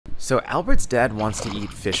So Albert's dad wants to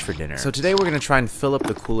eat fish for dinner. So today we're going to try and fill up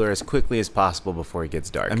the cooler as quickly as possible before it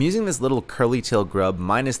gets dark. I'm using this little curly tail grub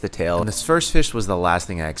minus the tail, and this first fish was the last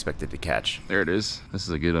thing I expected to catch. There it is. This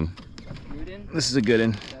is a good one. This is a good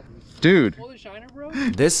one. Dude.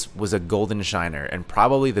 This was a golden shiner, and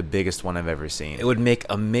probably the biggest one I've ever seen. It would make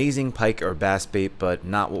amazing pike or bass bait, but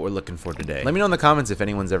not what we're looking for today. Let me know in the comments if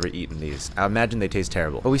anyone's ever eaten these. I imagine they taste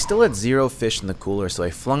terrible. But we still had 0 fish in the cooler, so I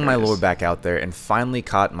flung my lure back out there and finally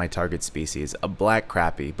caught my target species, a black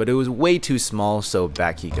crappie, but it was way too small, so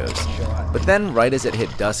back he goes. But then, right as it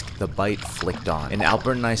hit dusk, the bite flicked on, and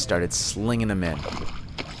Albert and I started slinging them in.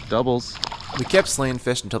 Doubles. We kept slaying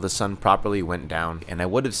fish until the sun properly went down, and I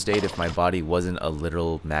would have stayed if my body wasn't a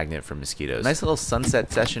literal magnet for mosquitoes. Nice little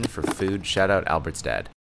sunset session for food. Shout out Albert's dad.